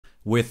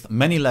With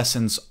many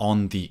lessons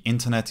on the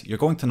internet, you're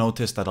going to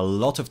notice that a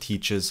lot of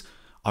teachers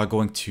are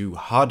going to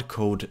hard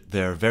code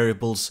their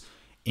variables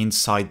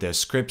inside their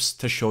scripts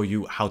to show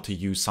you how to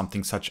use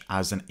something such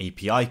as an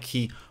API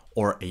key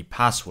or a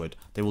password.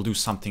 They will do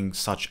something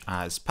such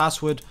as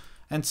password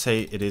and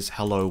say it is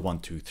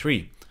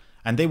hello123.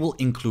 And they will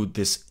include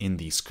this in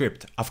the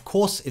script. Of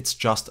course, it's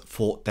just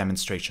for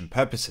demonstration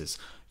purposes.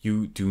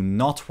 You do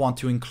not want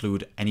to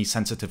include any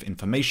sensitive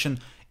information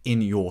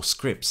in your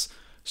scripts.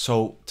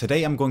 So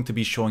today I'm going to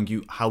be showing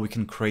you how we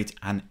can create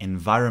an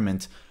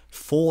environment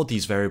for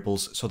these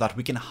variables so that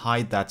we can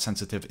hide that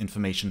sensitive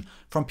information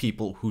from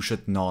people who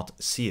should not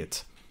see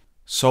it.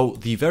 So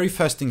the very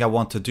first thing I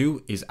want to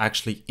do is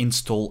actually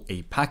install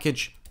a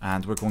package,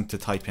 and we're going to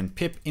type in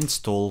pip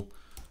install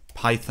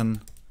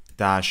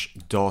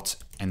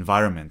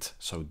python-environment,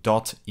 so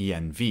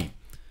 .env.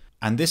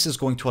 And this is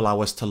going to allow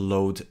us to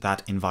load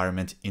that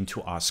environment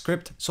into our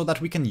script so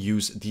that we can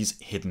use these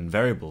hidden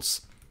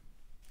variables.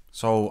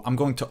 So I'm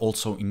going to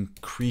also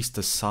increase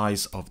the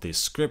size of this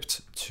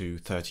script to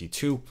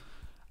 32.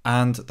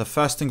 And the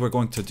first thing we're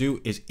going to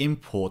do is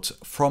import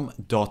from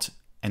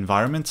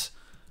 .environment.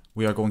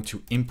 We are going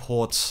to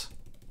import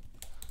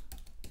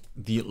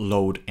the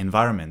load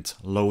environment,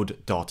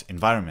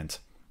 load.environment.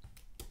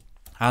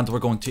 And we're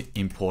going to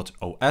import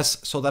OS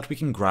so that we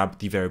can grab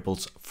the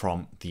variables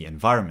from the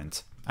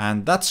environment.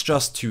 And that's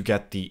just to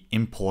get the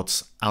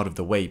imports out of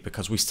the way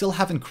because we still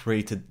haven't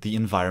created the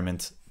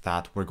environment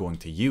that we're going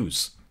to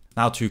use.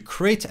 Now, to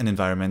create an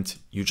environment,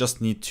 you just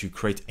need to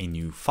create a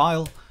new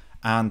file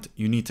and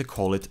you need to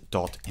call it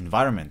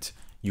 .environment.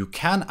 You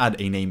can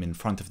add a name in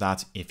front of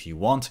that if you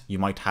want. You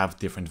might have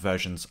different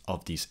versions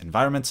of these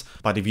environments,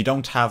 but if you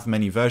don't have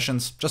many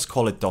versions, just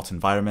call it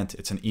 .environment.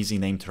 It's an easy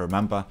name to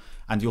remember,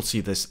 and you'll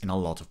see this in a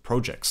lot of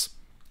projects.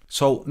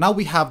 So now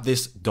we have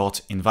this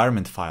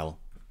 .environment file,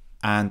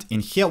 and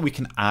in here we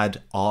can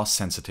add our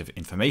sensitive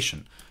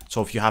information.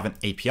 So if you have an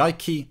API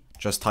key,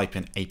 just type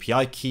in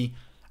API key,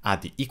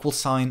 add the equal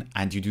sign,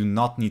 and you do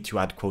not need to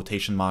add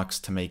quotation marks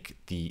to make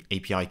the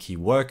API key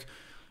work.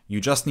 You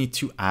just need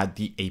to add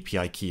the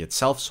API key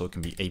itself. So it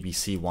can be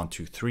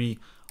ABC123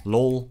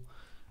 lol,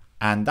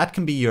 and that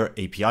can be your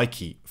API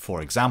key,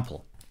 for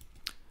example.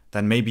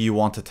 Then maybe you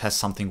want to test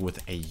something with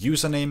a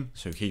username.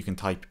 So here you can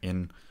type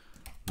in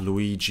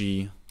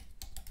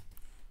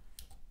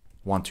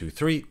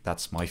Luigi123,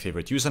 that's my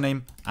favorite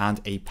username, and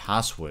a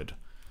password.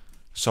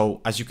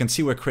 So as you can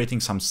see, we're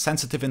creating some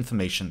sensitive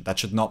information that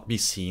should not be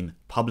seen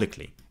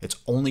publicly. It's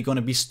only going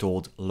to be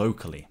stored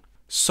locally.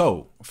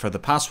 So for the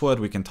password,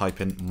 we can type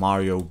in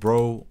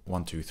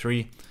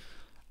MarioBro123,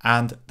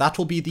 and that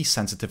will be the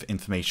sensitive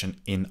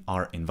information in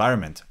our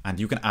environment. And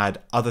you can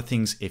add other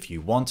things if you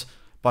want,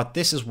 but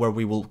this is where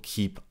we will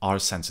keep our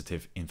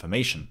sensitive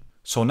information.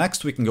 So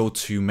next we can go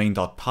to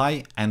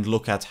main.py and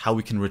look at how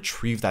we can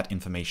retrieve that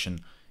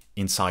information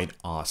inside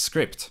our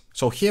script.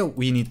 So here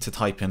we need to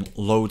type in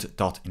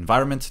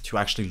load.environment to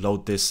actually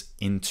load this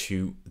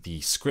into the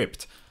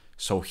script.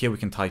 So here we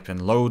can type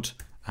in load,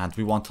 and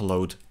we want to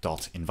load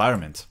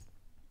 .environment.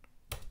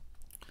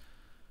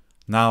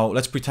 Now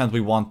let's pretend we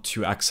want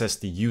to access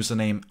the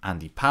username and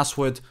the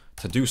password.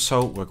 To do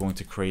so, we're going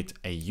to create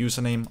a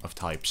username of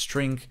type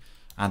string,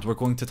 and we're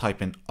going to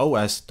type in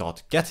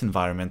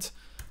os.getEnvironment,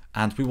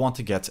 and we want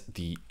to get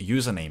the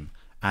username.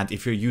 And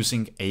if you're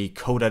using a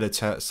code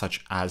editor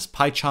such as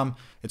PyCharm,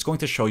 it's going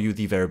to show you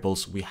the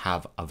variables we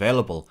have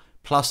available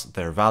plus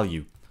their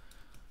value.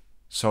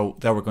 So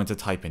there we're going to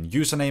type in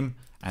username,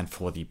 and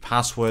for the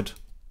password,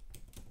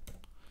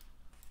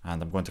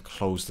 and I'm going to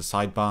close the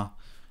sidebar.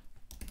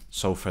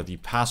 So for the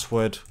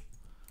password,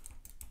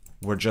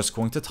 we're just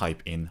going to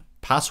type in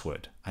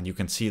password, and you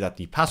can see that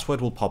the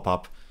password will pop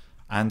up,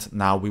 and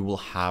now we will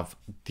have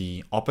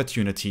the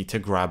opportunity to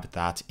grab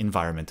that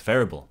environment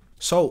variable.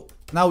 So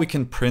now we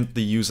can print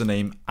the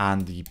username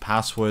and the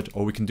password,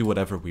 or we can do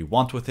whatever we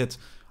want with it.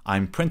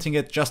 I'm printing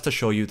it just to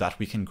show you that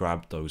we can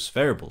grab those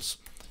variables.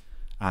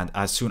 And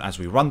as soon as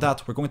we run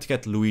that, we're going to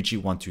get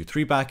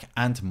Luigi123 back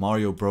and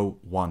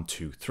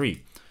MarioBro123.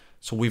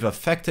 So we've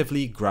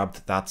effectively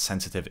grabbed that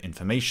sensitive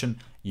information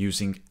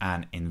using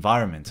an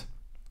environment.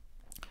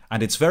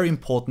 And it's very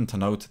important to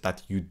note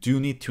that you do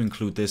need to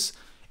include this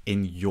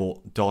in your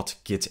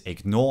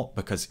 .gitignore,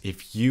 because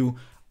if you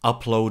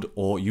upload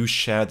or you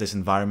share this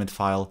environment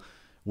file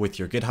with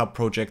your GitHub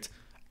project,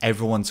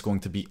 everyone's going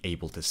to be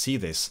able to see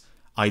this.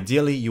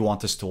 Ideally, you want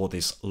to store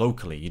this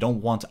locally. You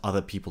don't want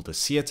other people to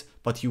see it,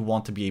 but you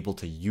want to be able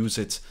to use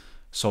it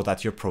so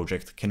that your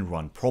project can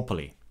run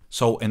properly.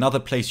 So another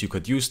place you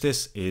could use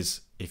this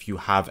is if you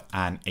have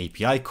an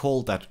API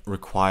call that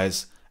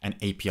requires an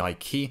API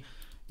key.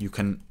 You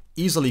can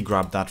easily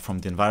grab that from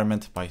the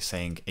environment by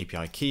saying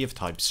API key of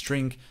type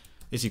string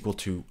is equal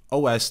to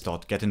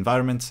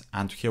os.getEnvironment,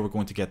 and here we're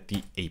going to get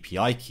the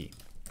API key.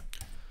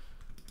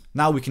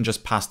 Now we can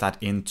just pass that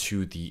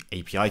into the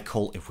API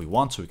call if we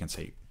want. So we can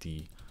say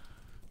the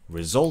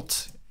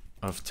result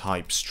of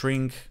type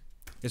string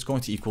is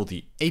going to equal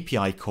the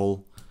API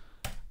call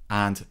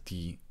and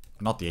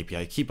not the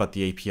API key, but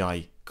the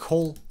API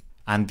call.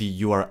 And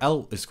the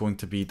URL is going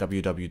to be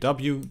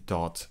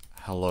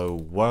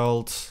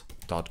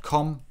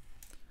www.helloworld.com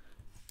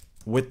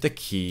with the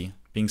key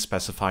being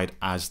specified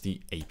as the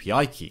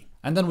API key.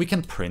 And then we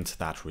can print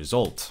that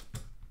result.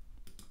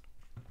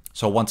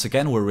 So once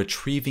again, we're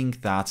retrieving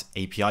that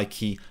API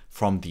key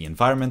from the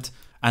environment.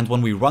 And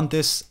when we run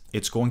this,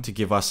 it's going to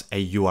give us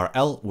a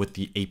URL with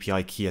the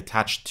API key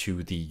attached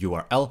to the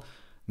URL.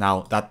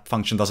 Now that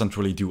function doesn't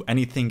really do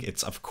anything.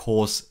 It's of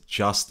course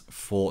just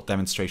for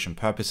demonstration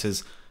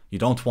purposes. You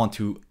don't want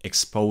to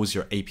expose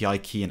your API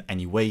key in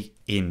any way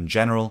in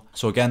general.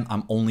 So again,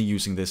 I'm only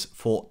using this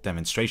for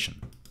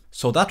demonstration.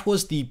 So that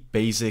was the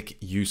basic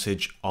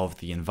usage of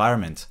the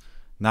environment.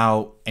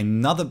 Now,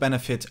 another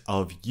benefit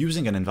of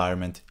using an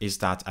environment is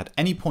that at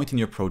any point in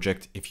your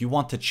project, if you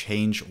want to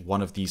change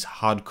one of these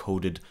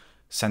hard-coded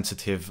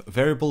sensitive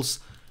variables,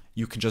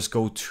 you can just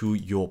go to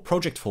your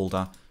project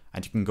folder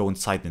and you can go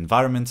inside the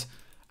environment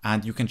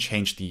and you can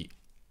change the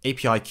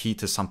API key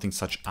to something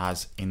such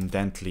as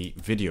indently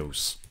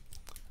videos.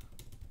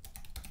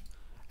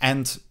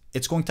 And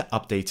it's going to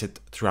update it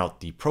throughout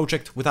the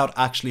project without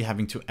actually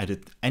having to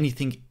edit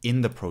anything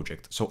in the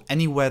project. So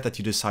anywhere that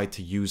you decide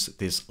to use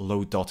this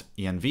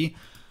load.env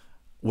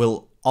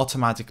will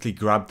automatically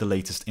grab the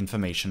latest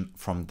information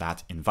from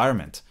that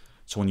environment.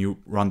 So when you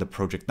run the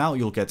project now,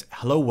 you'll get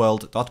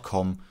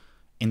helloworld.com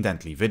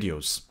indently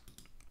videos.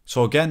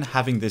 So again,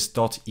 having this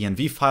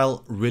 .env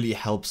file really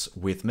helps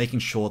with making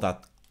sure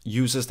that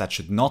users that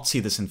should not see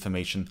this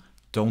information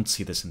don't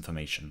see this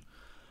information.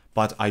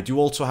 But I do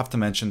also have to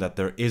mention that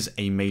there is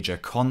a major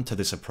con to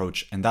this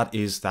approach, and that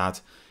is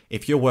that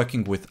if you're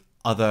working with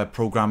other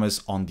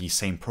programmers on the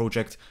same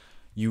project,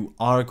 you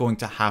are going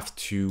to have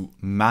to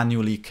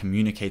manually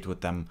communicate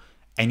with them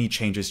any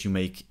changes you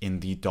make in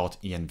the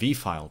 .env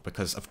file,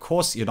 because of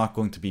course you're not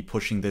going to be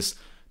pushing this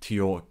to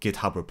your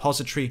GitHub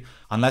repository,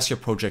 unless your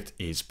project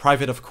is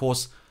private, of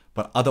course,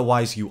 but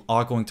otherwise you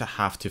are going to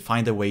have to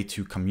find a way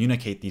to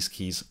communicate these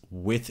keys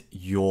with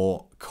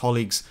your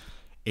colleagues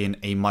in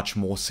a much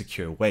more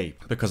secure way.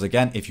 Because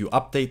again, if you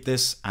update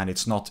this and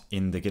it's not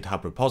in the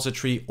GitHub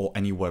repository or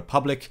anywhere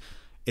public,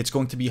 it's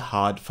going to be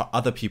hard for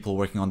other people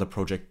working on the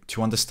project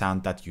to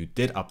understand that you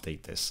did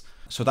update this.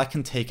 So that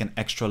can take an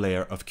extra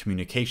layer of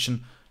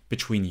communication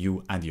between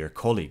you and your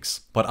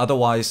colleagues. But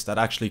otherwise, that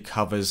actually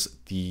covers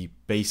the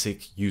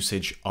basic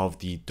usage of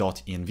the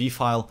 .env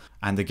file.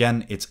 And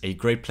again, it's a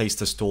great place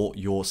to store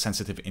your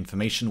sensitive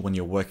information when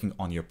you're working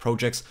on your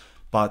projects,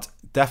 but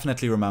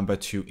definitely remember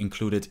to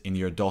include it in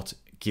your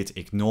git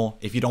ignore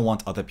if you don't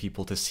want other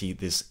people to see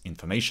this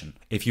information.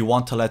 If you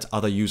want to let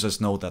other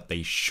users know that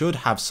they should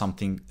have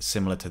something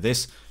similar to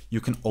this, you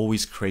can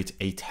always create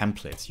a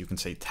template. You can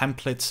say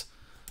template,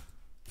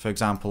 for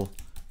example,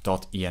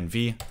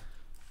 .env,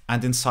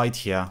 and inside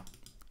here,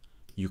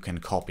 you can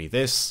copy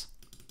this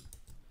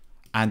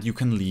and you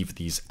can leave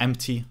these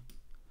empty.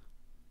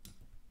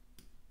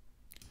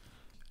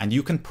 And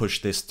you can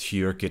push this to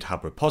your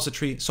GitHub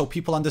repository so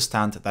people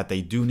understand that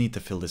they do need to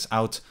fill this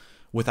out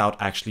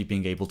without actually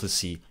being able to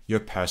see your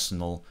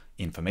personal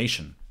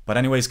information. But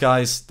anyways,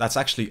 guys, that's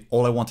actually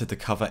all I wanted to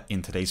cover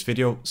in today's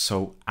video.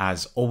 So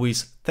as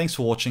always, thanks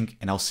for watching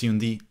and I'll see you in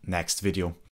the next video.